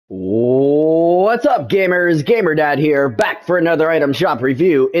What's up, gamers? GamerDad here, back for another item shop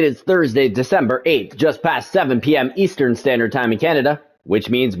review. It is Thursday, December 8th, just past 7 p.m. Eastern Standard Time in Canada, which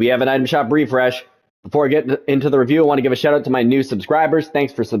means we have an item shop refresh. Before I get into the review, I want to give a shout out to my new subscribers.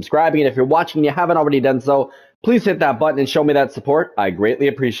 Thanks for subscribing, and if you're watching and you haven't already done so, please hit that button and show me that support. I greatly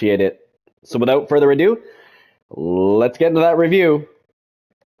appreciate it. So without further ado, let's get into that review.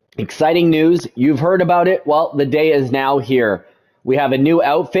 Exciting news. You've heard about it. Well, the day is now here. We have a new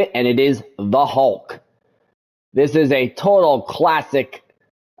outfit, and it is the Hulk. This is a total classic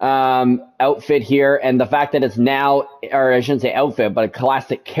outfit here, and the fact that it's now, or I shouldn't say outfit, but a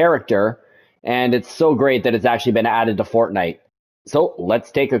classic character, and it's so great that it's actually been added to Fortnite. So let's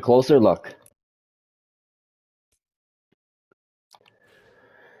take a closer look.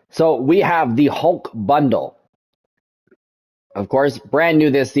 So we have the Hulk bundle. Of course, brand new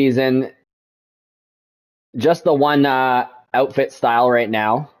this season. Just the one outfit style right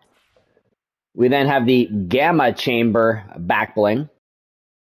now. We then have the Gamma Chamber back bling.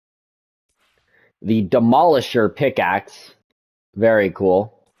 The Demolisher pickaxe. Very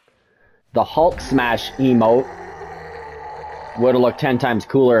cool. The Hulk Smash emote. Would have looked 10 times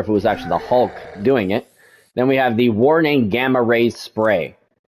cooler if it was actually the Hulk doing it. Then we have the Warning Gamma Rays spray.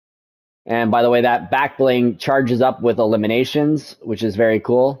 And by the way, that back bling charges up with eliminations, which is very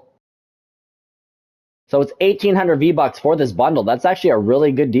cool. So it's 1,800 V-Bucks for this bundle. That's actually a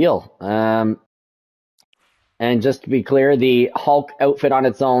really good deal. And just to be clear, the Hulk outfit on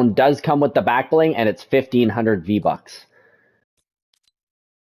its own does come with the back bling, and it's 1,500 V-Bucks.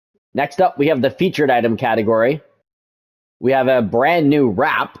 Next up, we have the featured item category. We have a brand new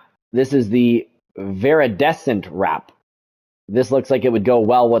wrap. This is the Viridescent wrap. This looks like it would go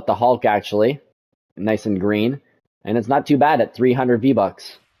well with the Hulk, actually. Nice and green. And it's not too bad at 300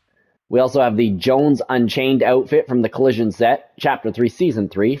 V-Bucks. We also have the Jones Unchained outfit from the Collision set, Chapter 3, Season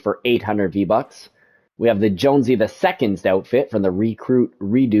 3 for 800 V-Bucks. We have the Jonesy the Secondst outfit from the Recruit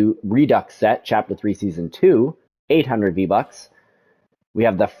Redux set, Chapter 3, Season 2, 800 V-Bucks. We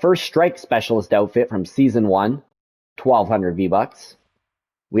have the First Strike Specialist outfit from Season 1, 1,200 V-Bucks.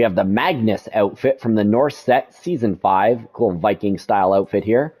 We have the Magnus outfit from the Norse set, Season 5, cool Viking style outfit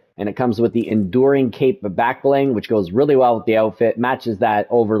here. And it comes with the Enduring Cape back bling, which goes really well with the outfit, matches that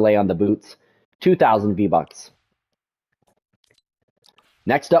overlay on the boots, 2,000 V-Bucks.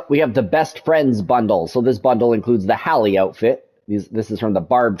 Next up, we have the Best Friends bundle. So this bundle includes the Halley outfit. This is from the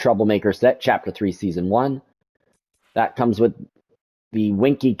Barb Troublemaker set, Chapter 3, Season 1. That comes with the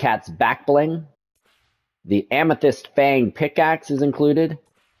Winky Cat's back bling. The Amethyst Fang pickaxe is included.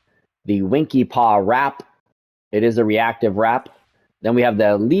 The Winky Paw wrap. It is a reactive wrap. Then we have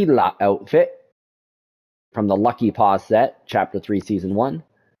the Leelah outfit from the Lucky Paw set, Chapter 3, Season 1.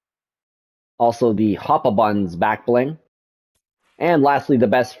 Also the Hop-a-Buns back bling. And lastly, the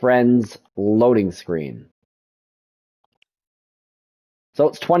Best Friends loading screen. So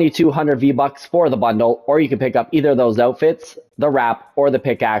it's 2,200 V-Bucks for the bundle, or you can pick up either of those outfits, the wrap, or the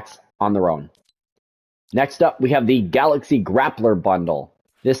pickaxe on their own. Next up, we have the Galaxy Grappler bundle.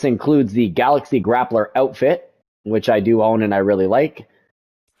 This includes the Galaxy Grappler outfit, which I do own and I really like.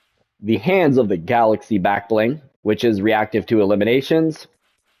 The Hands of the Galaxy back bling, which is reactive to eliminations.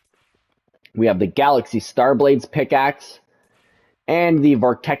 We have the Galaxy Starblades pickaxe. And the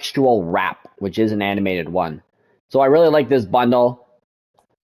Vortextual wrap, which is an animated one. So I really like this bundle.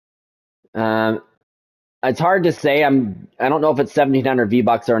 It's hard to say. I don't know if it's 1,700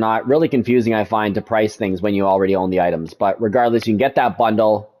 V-Bucks or not. Really confusing, I find, to price things when you already own the items. But regardless, you can get that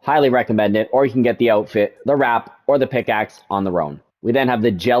bundle. Highly recommend it. Or you can get the outfit, the wrap, or the pickaxe on their own. We then have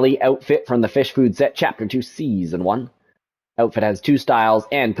the Jellie outfit from the Fish Food set, Chapter 2, Season 1. Outfit has 2 styles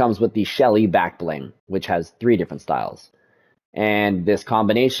and comes with the Shelly back bling, which has 3 different styles. And this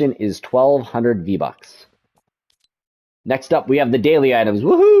combination is 1,200 V-Bucks. Next up, we have the daily items.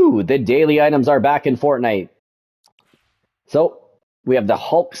 Woohoo! The daily items are back in Fortnite. So, we have the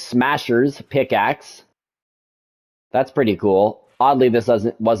Hulk Smashers pickaxe. That's pretty cool. Oddly, this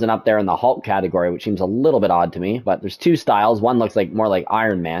wasn't up there in the Hulk category, which seems a little bit odd to me. But there's 2 styles. One looks like more like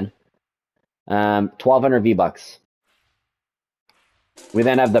Iron Man. 1,200 V-Bucks. We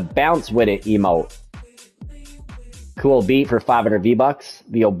then have the Bounce With It emote. Cool beat for 500 V-Bucks.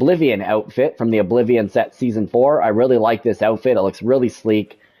 The Oblivion outfit from the Oblivion set Season 4. I really like this outfit. It looks really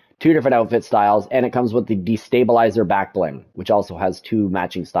sleek. 2 different outfit styles. And it comes with the Destabilizer back bling, which also has 2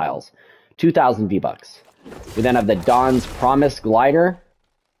 matching styles. 2,000 V-Bucks. We then have the Dawn's Promise glider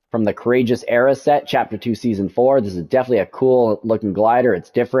from the Courageous Era set, Chapter 2, Season 4. This is definitely a cool looking glider. It's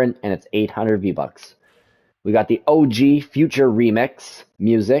different, and it's 800 V-Bucks. We got the OG Future Remix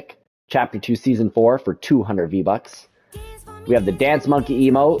music, Chapter 2, Season 4 for 200 V-Bucks. We have the Dance Monkey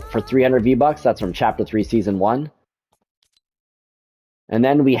emote for 300 V-Bucks. That's from Chapter 3, Season 1. And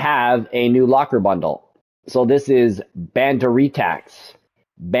then we have a new locker bundle. So this is Banderitax.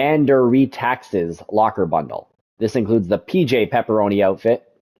 Banderitax's locker bundle. This includes the PJ Pepperoni outfit.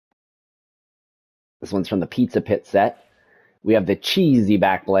 This one's from the Pizza Pit set. We have the Cheesy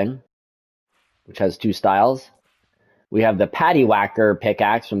back bling, which has 2 styles. We have the Patty Whacker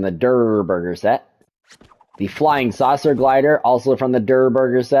pickaxe from the Durr Burger set. The Flying Saucer glider, also from the Durr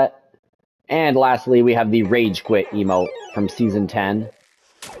Burger set. And lastly, we have the Rage Quit emote from Season 10.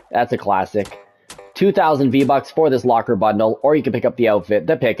 That's a classic. 2,000 V-Bucks for this locker bundle, or you can pick up the outfit,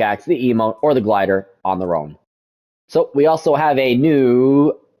 the pickaxe, the emote, or the glider on their own. So we also have a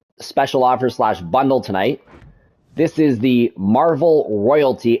new special offer / bundle tonight. This is the Marvel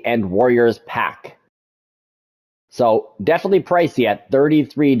Royalty and Warriors pack. So definitely pricey at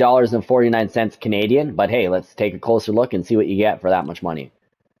 $33.49 Canadian, but hey, let's take a closer look and see what you get for that much money.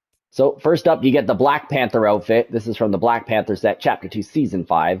 So first up, you get the Black Panther outfit. This is from the Black Panther set, Chapter 2, Season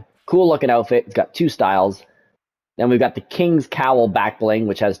 5. Cool looking outfit. It's got 2 styles. Then we've got the King's Cowl back bling,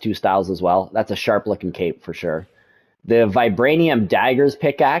 which has 2 styles as well. That's a sharp looking cape for sure. The Vibranium Daggers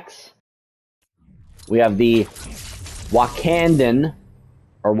pickaxe. We have the Wakandan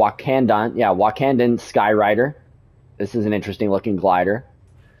Skyrider. This is an interesting looking glider.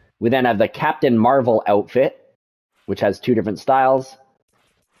 We then have the Captain Marvel outfit, which has 2 different styles.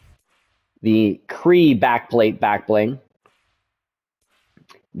 The Kree backplate back bling.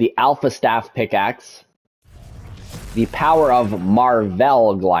 The Alpha Staff pickaxe. The Power of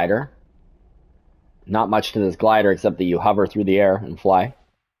Marvel glider. Not much to this glider except that you hover through the air and fly.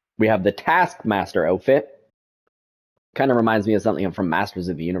 We have the Taskmaster outfit. Kind of reminds me of something from Masters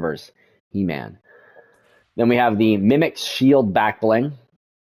of the Universe. He-Man. Then we have the Mimic's Shield back bling.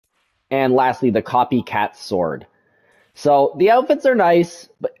 And lastly, the Copycat sword. So the outfits are nice,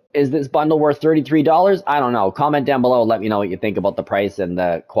 but is this bundle worth $33? I don't know. Comment down below and let me know what you think about the price and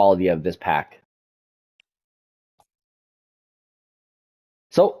the quality of this pack.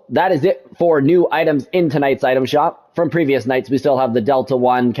 So that is it for new items in tonight's item shop. From previous nights, we still have the Delta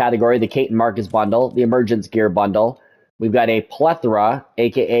 1 category, the Kate and Marcus bundle, the Emergence Gear bundle. We've got a plethora,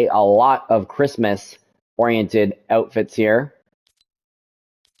 aka a lot of Christmas-oriented outfits here.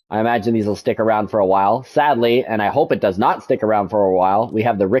 I imagine these will stick around for a while. Sadly, and I hope it does not stick around for a while, we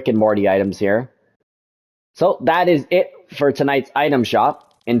have the Rick and Morty items here. So that is it for tonight's item shop.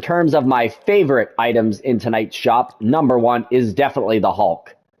 In terms of my favorite items in tonight's shop, number 1 is definitely the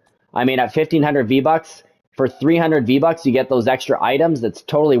Hulk. I mean, at 1,500 V-Bucks, for 300 V-Bucks, you get those extra items. That's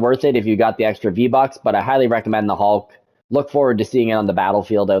totally worth it if you got the extra V-Bucks, but I highly recommend the Hulk. Look forward to seeing it on the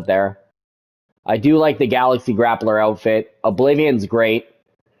battlefield out there. I do like the Galaxy Grappler outfit. Oblivion's great.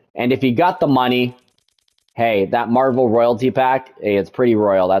 And if you got the money, hey, that Marvel royalty pack, hey, it's pretty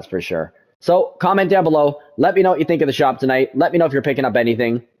royal, that's for sure. So comment down below. Let me know what you think of the shop tonight. Let me know if you're picking up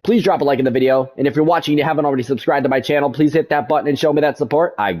anything. Please drop a like in the video. And if you're watching and you haven't already subscribed to my channel, please hit that button and show me that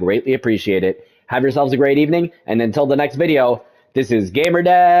support. I greatly appreciate it. Have yourselves a great evening. And until the next video, this is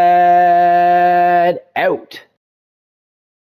GamerDad out.